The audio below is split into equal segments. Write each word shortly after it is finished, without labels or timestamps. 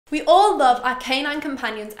We all love our canine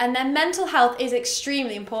companions and their mental health is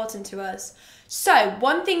extremely important to us. So,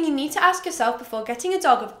 one thing you need to ask yourself before getting a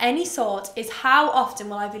dog of any sort is how often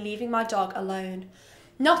will I be leaving my dog alone?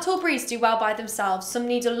 Not all breeds do well by themselves. Some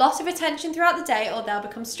need a lot of attention throughout the day or they'll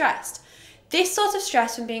become stressed. This sort of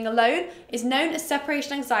stress from being alone is known as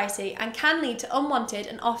separation anxiety and can lead to unwanted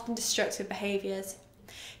and often destructive behaviours.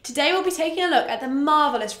 Today we'll be taking a look at the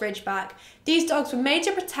marvellous Ridgeback. These dogs were made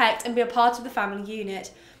to protect and be a part of the family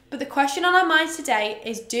unit. But the question on our minds today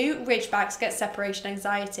is, do Ridgebacks get separation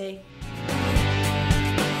anxiety?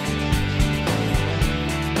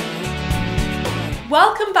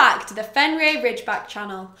 Welcome back to the Fenrir Ridgeback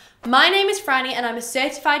channel. My name is Franny and I'm a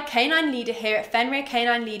certified canine leader here at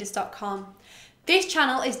FenrirCanineLeaders.com. This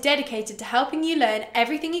channel is dedicated to helping you learn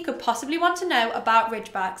everything you could possibly want to know about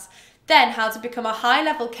Ridgebacks, then how to become a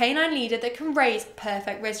high-level canine leader that can raise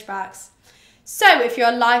perfect Ridgebacks. So if you're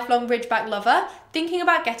a lifelong Ridgeback lover, thinking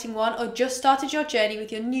about getting one, or just started your journey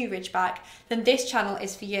with your new Ridgeback, then this channel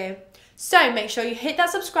is for you. So make sure you hit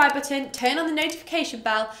that subscribe button, turn on the notification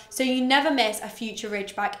bell so you never miss a future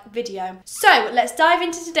Ridgeback video. So let's dive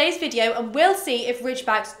into today's video and we'll see if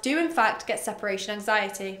Ridgebacks do in fact get separation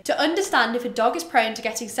anxiety. To understand if a dog is prone to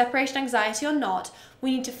getting separation anxiety or not,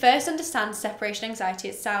 we need to first understand separation anxiety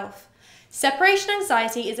itself. Separation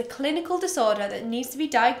anxiety is a clinical disorder that needs to be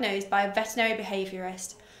diagnosed by a veterinary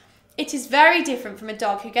behaviourist. It is very different from a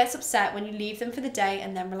dog who gets upset when you leave them for the day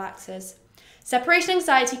and then relaxes. Separation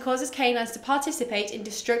anxiety causes canines to participate in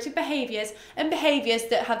destructive behaviours and behaviours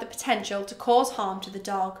that have the potential to cause harm to the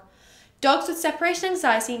dog. Dogs with separation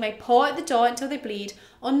anxiety may paw at the door until they bleed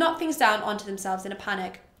or knock things down onto themselves in a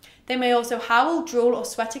panic. They may also howl, drool or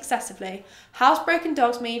sweat excessively. Housebroken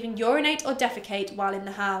dogs may even urinate or defecate while in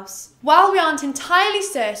the house. While we aren't entirely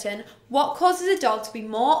certain what causes a dog to be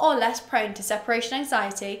more or less prone to separation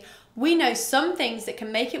anxiety, we know some things that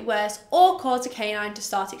can make it worse or cause a canine to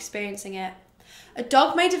start experiencing it. A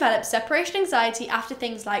dog may develop separation anxiety after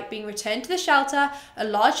things like being returned to the shelter, a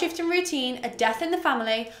large shift in routine, a death in the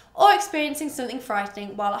family, or experiencing something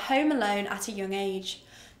frightening while at home alone at a young age.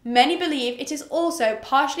 Many believe it is also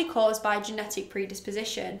partially caused by genetic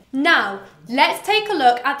predisposition. Now, let's take a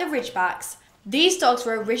look at the Ridgebacks. These dogs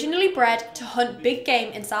were originally bred to hunt big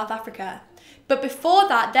game in South Africa, but before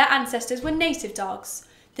that their ancestors were native dogs.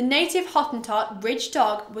 The native Hottentot Ridge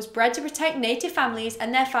dog was bred to protect native families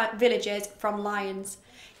and their villages from lions.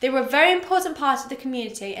 They were a very important part of the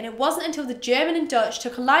community, and it wasn't until the German and Dutch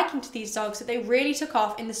took a liking to these dogs that they really took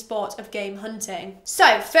off in the sport of game hunting.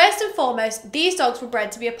 So, first and foremost, these dogs were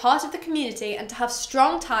bred to be a part of the community and to have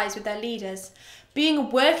strong ties with their leaders. Being a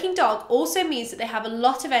working dog also means that they have a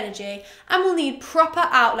lot of energy and will need proper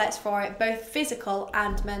outlets for it, both physical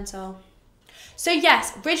and mental. So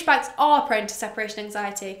yes, Ridgebacks are prone to separation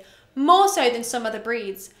anxiety, more so than some other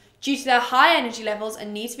breeds. Due to their high energy levels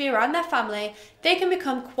and need to be around their family, they can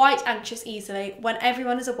become quite anxious easily when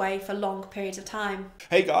everyone is away for long periods of time.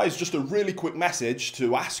 Hey guys, just a really quick message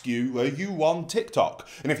to ask you, are you on TikTok?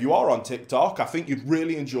 And if you are on TikTok, I think you'd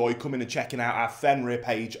really enjoy coming and checking out our Fenrir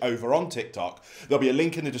page over on TikTok. There'll be a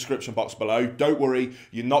link in the description box below. Don't worry,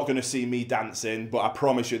 you're not going to see me dancing, but I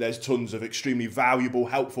promise you there's tons of extremely valuable,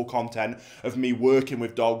 helpful content of me working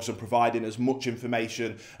with dogs and providing as much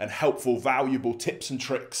information and helpful, valuable tips and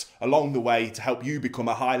tricks along the way to help you become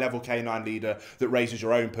a high-level canine leader that raises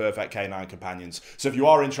your own perfect canine companions. So if you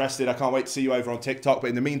are interested, I can't wait to see you over on TikTok, but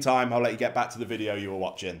in the meantime, I'll let you get back to the video you were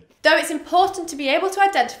watching. Though it's important to be able to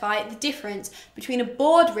identify the difference between a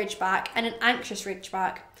bored Ridgeback and an anxious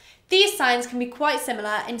Ridgeback. These signs can be quite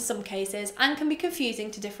similar in some cases and can be confusing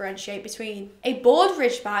to differentiate between. A bored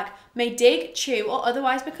Ridgeback may dig, chew, or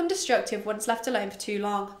otherwise become destructive once left alone for too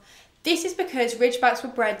long. This is because Ridgebacks were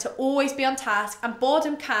bred to always be on task, and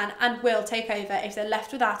boredom can and will take over if they're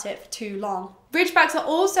left without it for too long. Ridgebacks are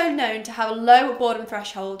also known to have a low boredom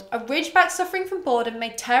threshold. A Ridgeback suffering from boredom may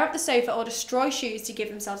tear up the sofa or destroy shoes to give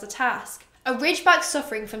themselves a task. A Ridgeback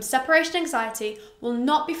suffering from separation anxiety will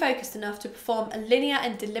not be focused enough to perform a linear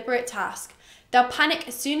and deliberate task. They'll panic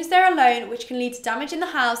as soon as they're alone, which can lead to damage in the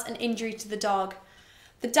house and injury to the dog.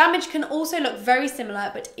 The damage can also look very similar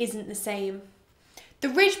but isn't the same. The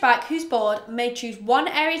Ridgeback who's bored may choose one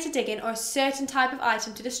area to dig in or a certain type of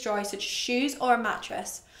item to destroy, such as shoes or a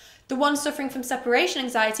mattress. The one suffering from separation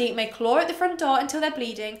anxiety may claw at the front door until they're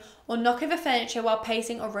bleeding or knock over furniture while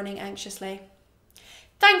pacing or running anxiously.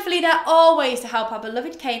 Thankfully, there are ways to help our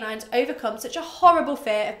beloved canines overcome such a horrible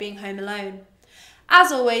fear of being home alone.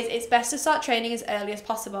 As always, it's best to start training as early as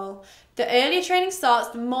possible. The earlier training starts,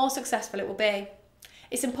 the more successful it will be.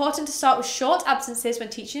 It's important to start with short absences when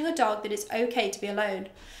teaching a dog that it's okay to be alone.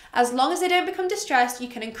 As long as they don't become distressed, you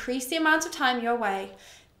can increase the amount of time you're away.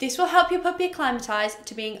 This will help your puppy acclimatise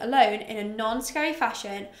to being alone in a non-scary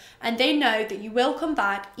fashion, and they know that you will come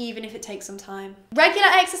back even if it takes some time. Regular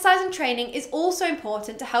exercise and training is also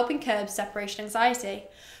important to helping curb separation anxiety.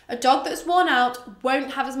 A dog that's worn out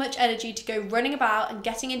won't have as much energy to go running about and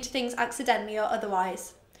getting into things accidentally or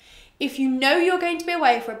otherwise. If you know you're going to be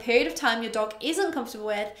away for a period of time your dog isn't comfortable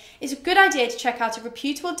with, it's a good idea to check out a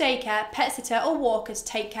reputable daycare, pet sitter or walker to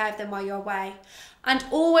take care of them while you're away. And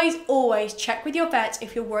always check with your vet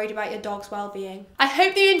if you're worried about your dog's well-being. I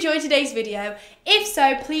hope that you enjoyed today's video. If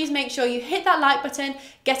so, please make sure you hit that like button,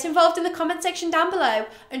 get involved in the comment section down below,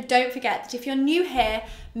 and don't forget that if you're new here,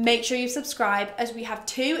 make sure you subscribe, as we have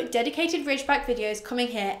 2 dedicated Ridgeback videos coming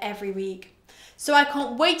here every week. So I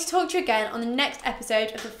can't wait to talk to you again on the next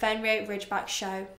episode of the Fenrir Ridgeback Show.